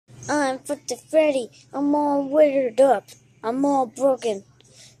I'm Freddy. I'm all withered up. I'm all broken.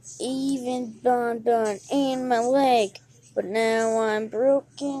 Even done in my leg. But now I'm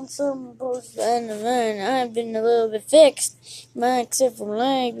broken, so I'm supposed to end the line. I've been a little bit fixed, except for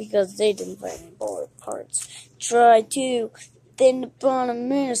leg, because they didn't find any bullet parts. Try to, then upon a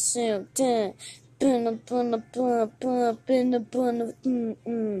minute soon.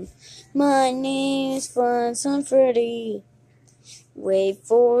 My name is Funtime Freddy. Wait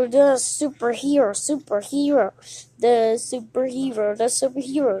for the superhero, the superhero,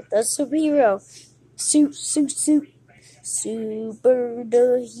 super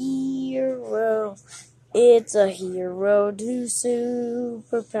the hero. It's a hero to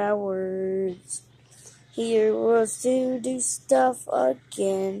superpowers. Heroes to do stuff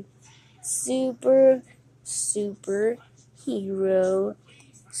again. Superheroes.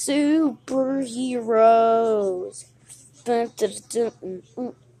 I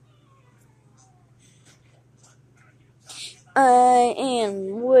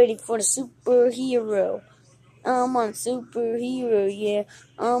am waiting for the superhero. I'm on a superhero, yeah.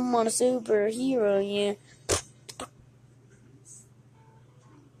 I'm on a superhero, yeah.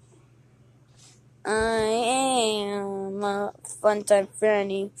 I am a Funtime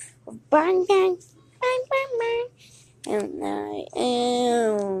Freddy. Bang, bang, bang, bang, bang. And I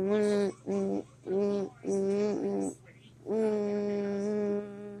am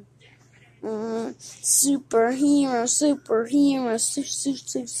superhero,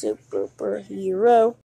 superhero.